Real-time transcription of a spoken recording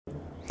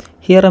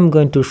Here I'm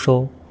going to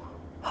show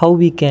how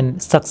we can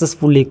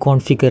successfully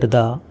configure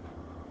the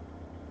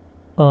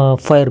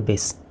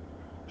Firebase.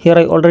 Here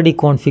I already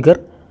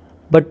configure,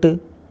 but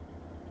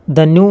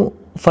the new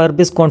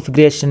Firebase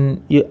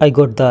configuration, I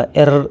got the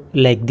error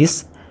like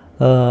this.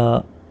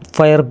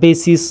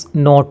 Firebase is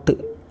not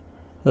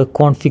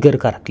configured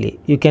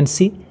correctly. You can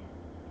see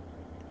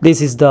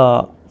this is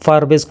the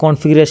Firebase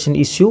configuration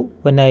issue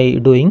when I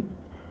doing.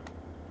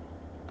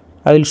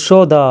 I will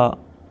show the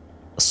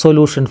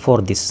solution for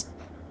this.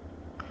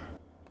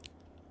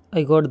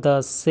 I got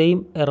the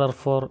same error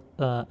for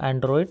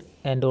Android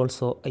and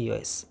also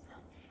iOS.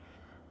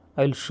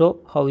 I will show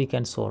how we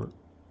can solve.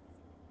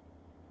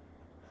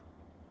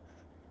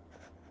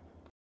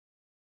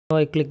 Now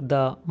I click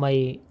the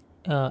my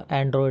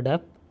Android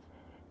app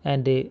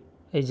and I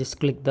just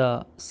click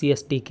the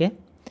CSDK,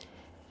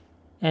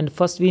 and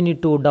first we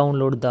need to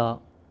download the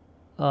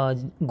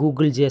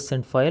Google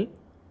JSON file.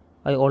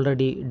 I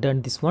already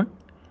done this one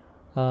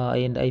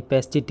and I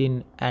paste it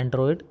in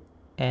Android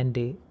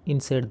and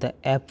inside the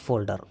app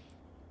folder.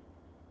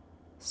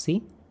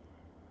 See,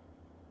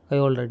 I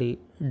already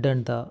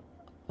done the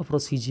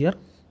procedure.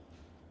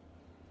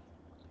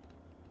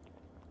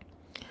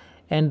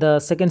 And the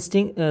second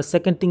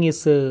thing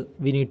is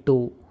we need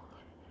to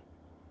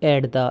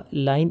add the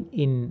line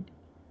in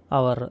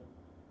our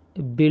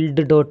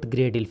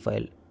build.gradle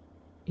file.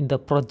 In the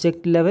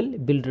project level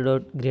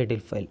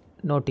build.gradle file,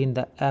 not in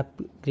the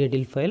app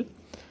gradle file.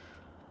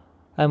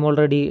 I'm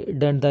already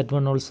done that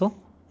one also,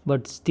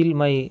 but still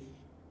my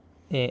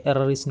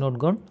error is not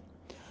gone.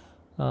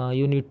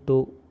 You need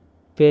to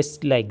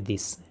paste like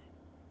this,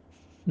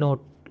 not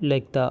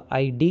like the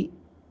ID.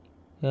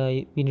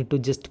 We need to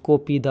just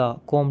copy the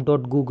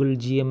com.google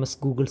gms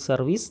Google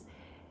service,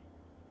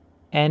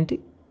 and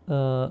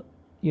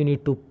you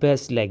need to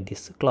paste like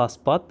this class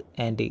path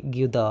and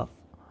give the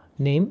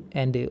name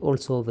and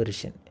also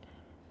version.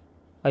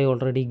 I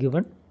already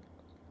given.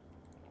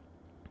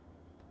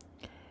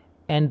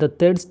 And the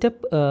third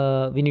step,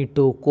 we need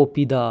to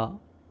copy the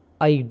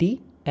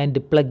ID and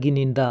plug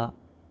in the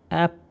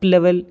app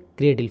level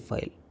gradle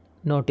file,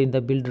 not in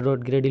the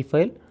build.gradle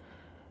file.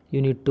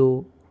 You need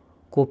to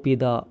copy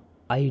the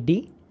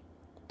ID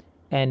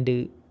and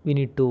we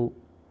need to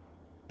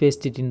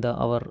paste it in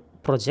our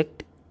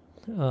project.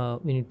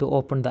 We need to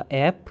open the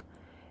app,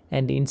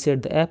 and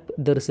inside the app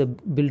there is a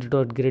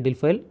build.gradle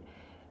file,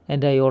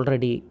 and I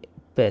already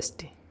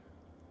paste.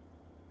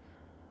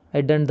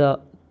 I done the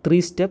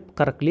 3 step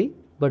correctly,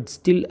 but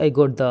still I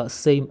got the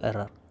same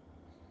error.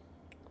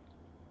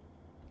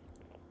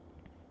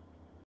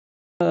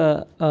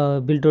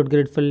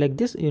 Build.gradle file like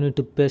this, you need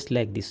to paste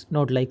like this,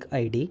 not like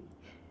ID.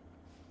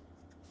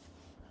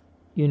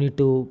 You need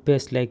to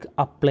paste like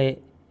apply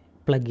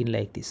plugin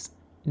like this.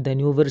 The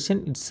new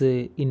version, it's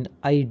in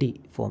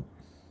ID form.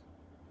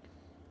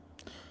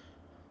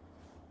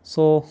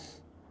 So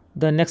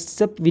the next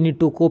step, we need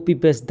to copy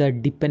paste the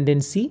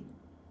dependency,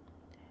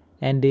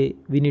 and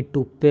we need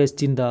to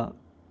paste in the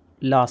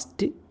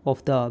last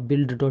of the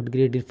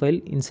build.gradle file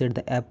inside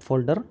the app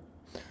folder.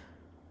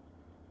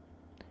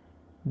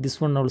 This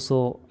one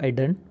also I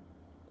done,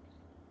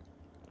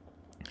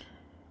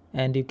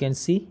 and you can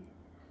see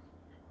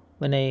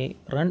when I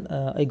run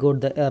I got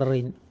the error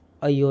in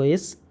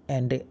iOS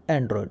and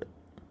Android.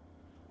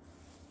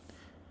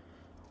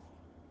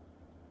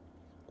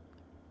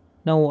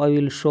 Now I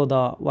will show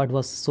the what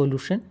is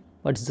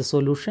the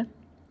solution.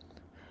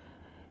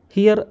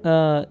 Here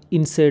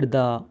inside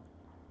the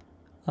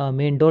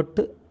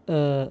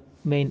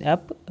main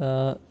app,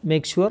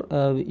 make sure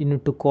you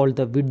need to call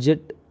the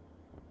widget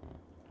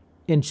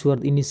ensure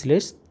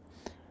initialized,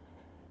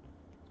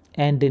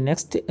 and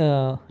next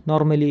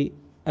normally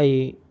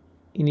I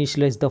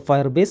initialize the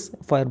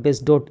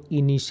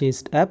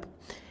Firebase.initializeApp,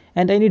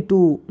 and I need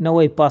to now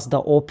I pass the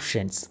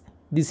options.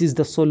 This is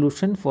the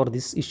solution for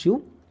this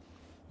issue.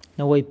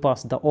 Now I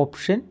pass the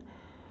option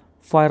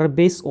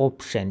Firebase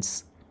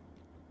options,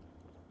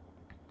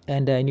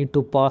 and I need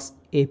to pass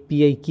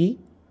API key,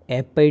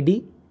 app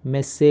ID,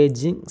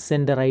 messaging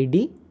sender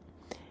ID,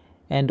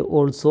 and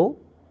also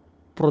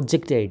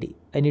project ID.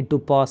 I need to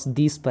pass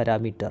these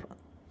parameter.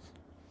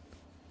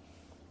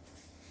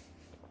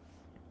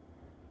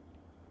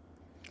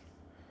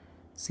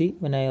 See,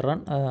 when I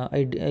run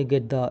I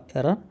get the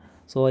error,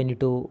 so I need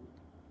to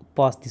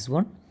pass this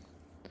one.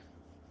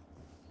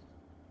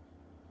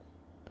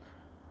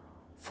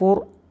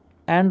 For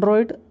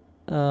Android,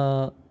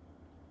 I'll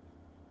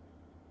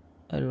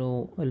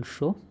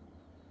show.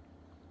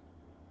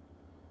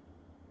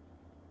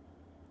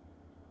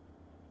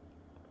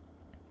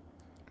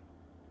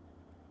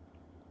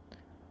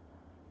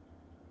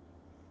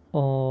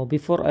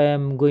 Before I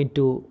am going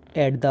to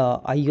add the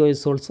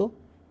iOS also,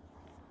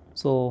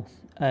 so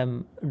I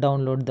am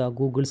download the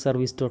google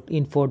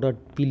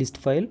service.info.plist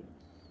file.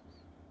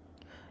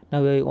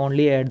 Now I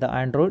only add the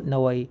Android.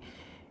 Now I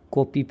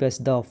copy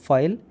paste the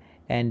file,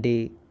 and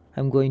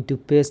I'm going to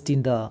paste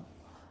in the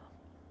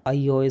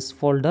iOS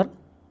folder,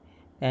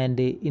 and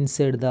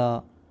inside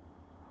the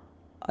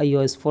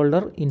iOS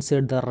folder,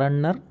 inside the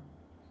runner,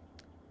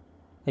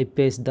 I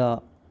paste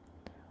the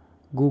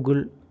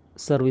Google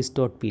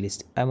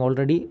service.plist. I'm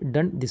already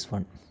done this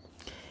one.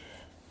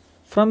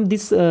 From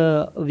this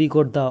we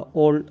got the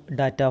all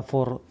data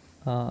for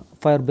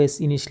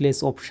Firebase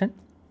initialize option.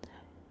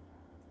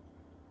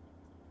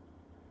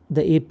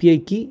 The API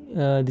key,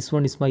 this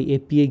one is my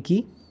API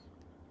key,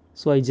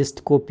 so I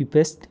just copy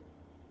paste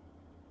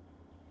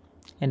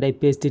and I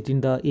paste it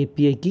in the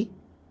API key.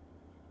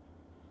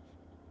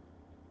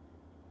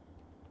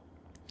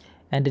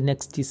 And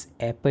next is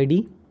app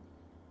ID.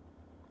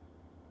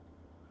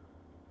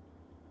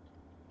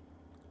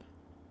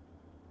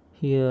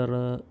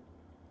 Here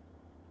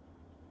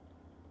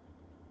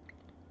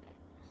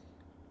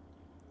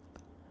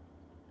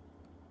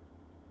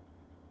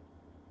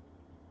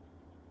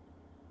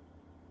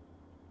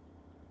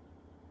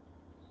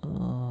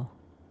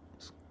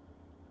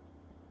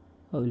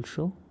I will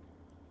show.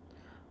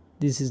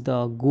 This is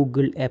the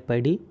Google app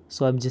ID,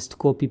 so I'm just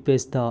copy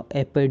paste the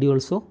app ID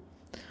also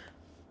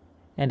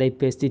and I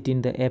paste it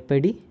in the app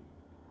ID.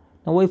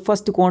 Now I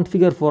first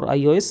configure for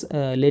iOS,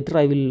 later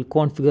I will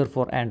configure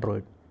for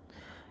Android.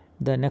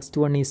 The next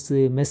one is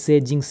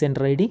messaging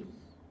sender ID.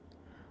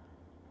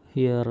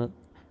 Here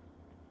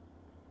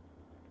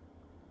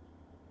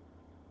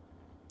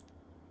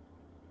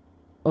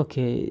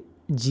okay,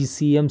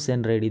 GCM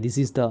sender ID, this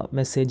is the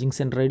messaging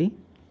sender ID.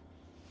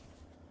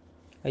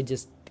 I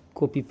just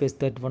copy paste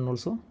that one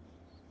also.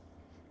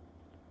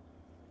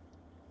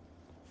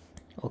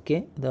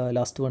 Okay, the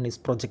last one is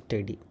project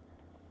ID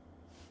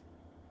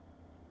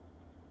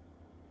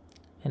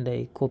and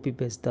I copy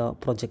paste the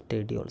project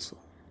ID also.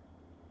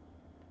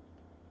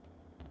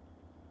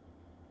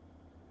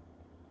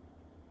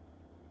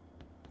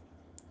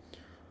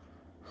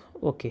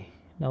 Okay,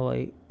 now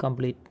I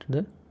complete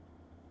the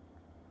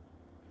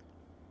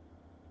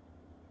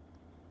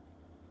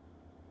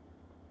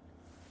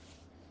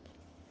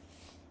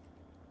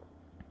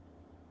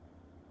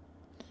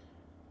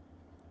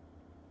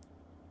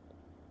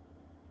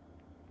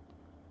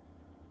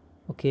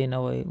okay,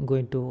 now I'm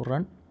going to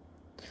run.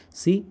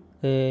 See,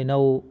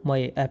 now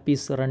my app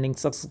is running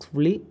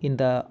successfully in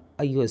the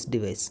iOS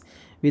device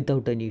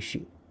without any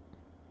issue.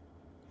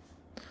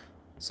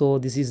 So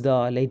this is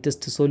the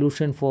latest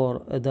solution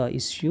for the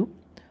issue.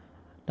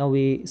 Now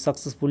we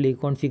successfully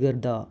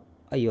configure the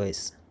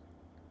iOS.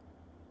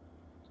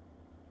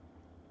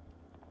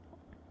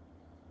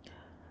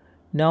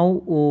 Now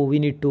we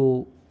need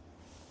to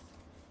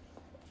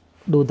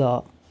do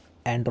the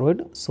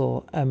Android,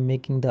 so I'm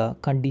making the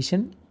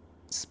condition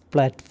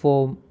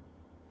platform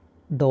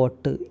dot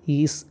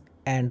is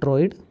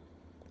Android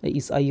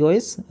is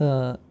iOS,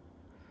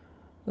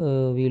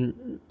 we'll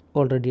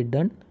already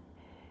done,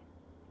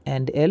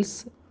 and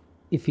else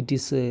if it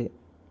is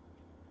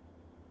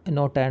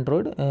not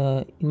Android,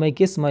 in my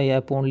case my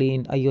app only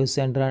in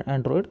iOS and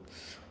Android,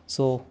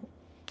 so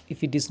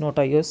if it is not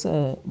iOS,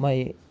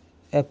 my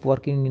app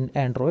working in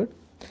Android,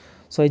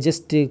 so I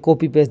just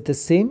copy paste the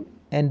same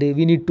and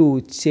we need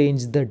to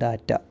change the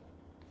data.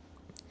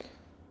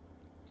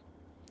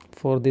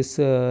 For this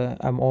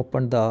I'm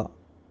open the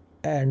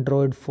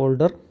Android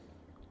folder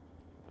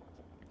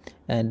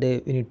and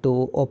we need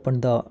to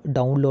open the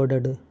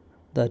downloaded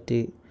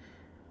that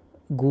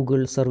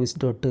Google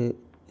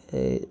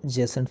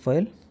service.json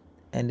file,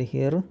 and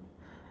here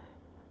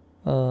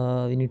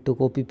we need to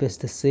copy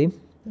paste the same.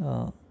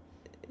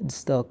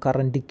 It's the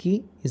current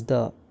key is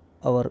the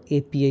our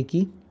API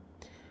key.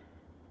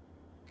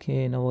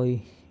 Okay, now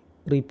I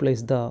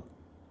replace the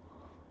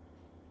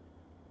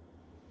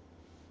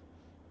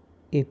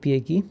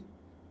API key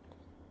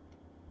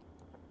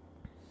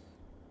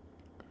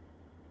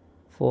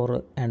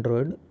for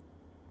Android.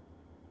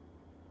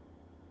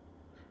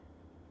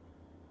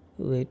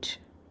 Wait,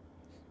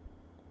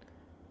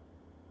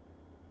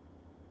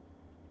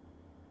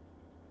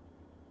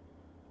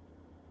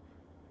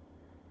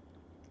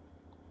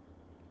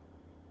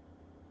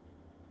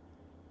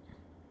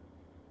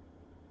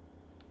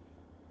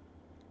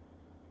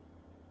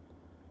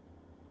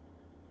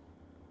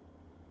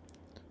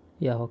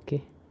 yeah,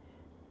 okay.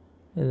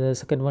 The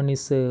second one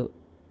is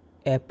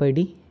app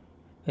ID.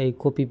 I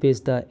copy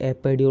paste the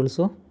app ID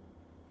also.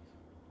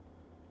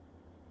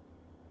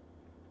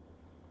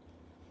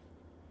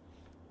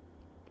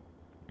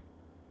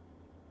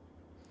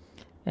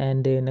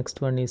 And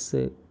next one is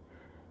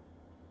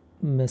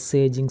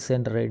messaging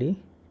sender ID.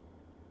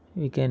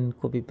 We can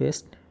copy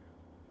paste.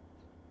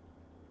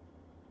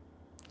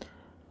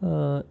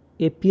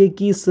 API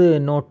key is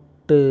not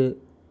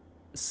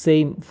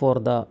same for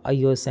the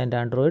iOS and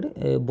Android,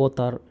 both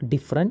are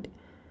different.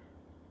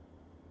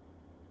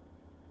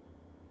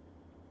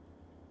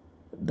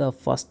 The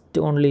first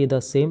only the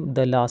same,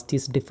 the last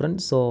is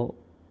different, so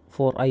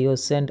for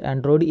iOS and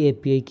Android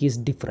API key is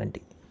different.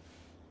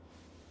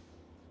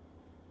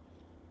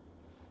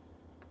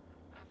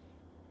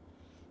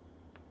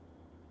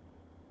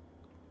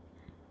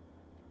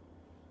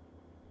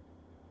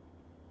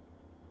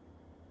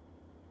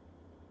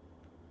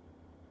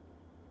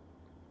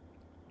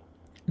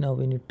 Now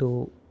we need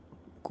to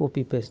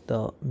copy paste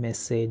the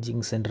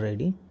messaging sender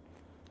ID.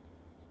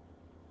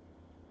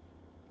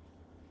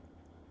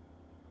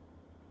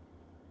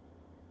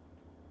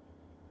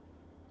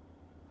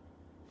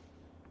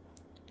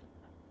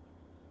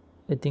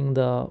 I think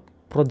the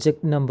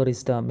project number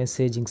is the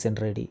messaging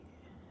center ID.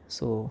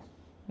 So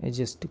I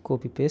just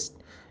copy paste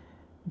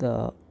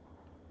the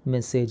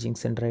messaging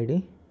center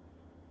ID.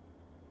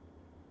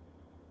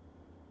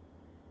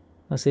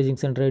 Messaging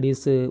center ID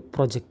is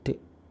project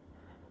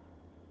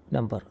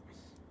number.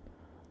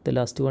 The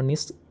last one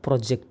is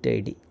project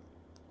ID.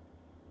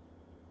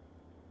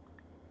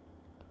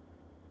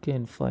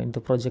 Can find the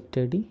project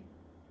ID.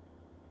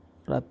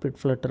 Rapid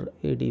Flutter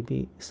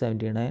ADB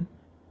 79.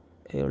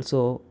 I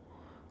also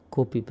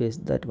copy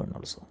paste that one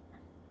also.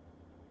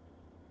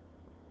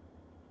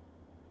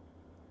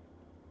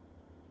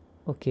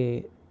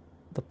 Okay,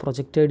 the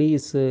project ID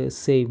is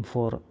same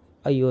for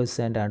iOS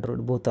and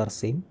Android, both are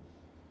same.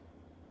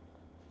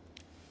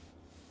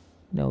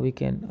 Now we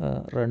can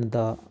run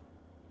the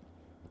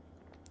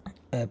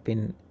app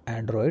in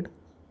Android.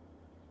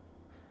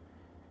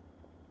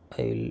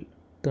 I will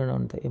turn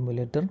on the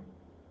emulator.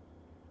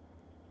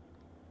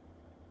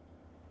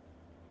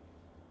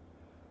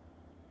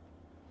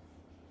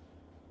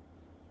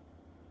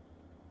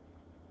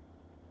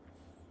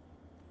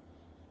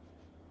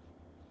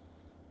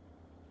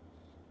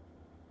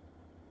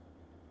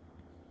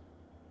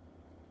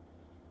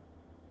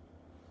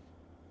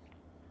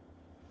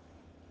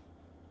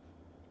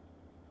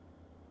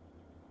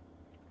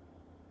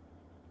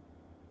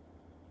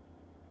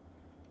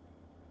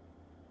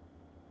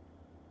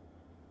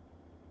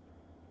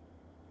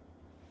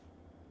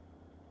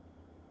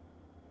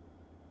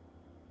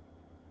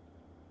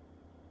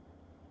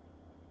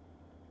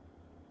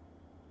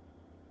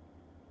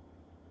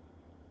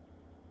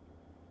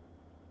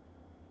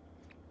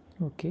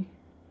 Okay,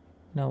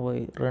 now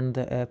I run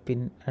the app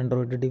in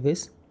Android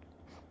device.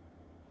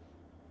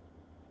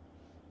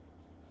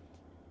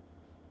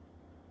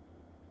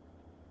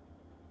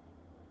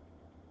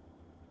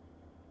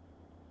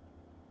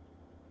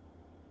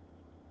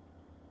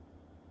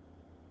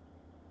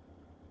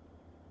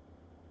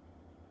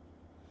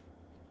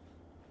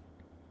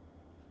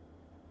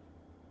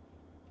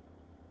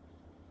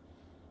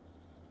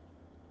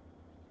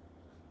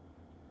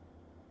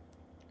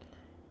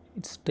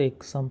 It's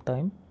take some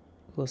time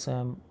because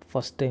I'm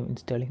first time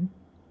installing.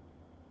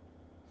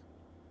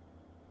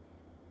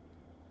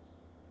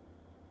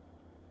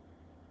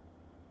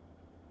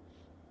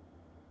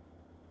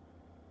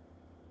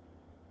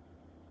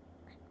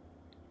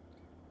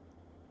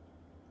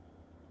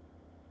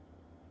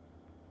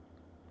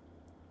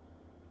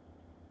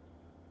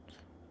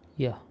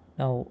 Yeah,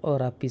 now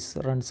our app is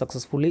run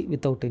successfully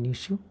without any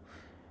issue.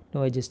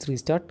 Now I just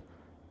restart.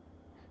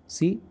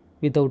 See,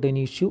 without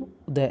any issue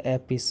the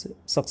app is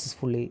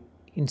successfully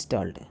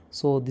installed.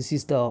 So this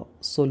is the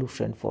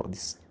solution for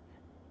this.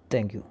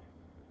 Thank you.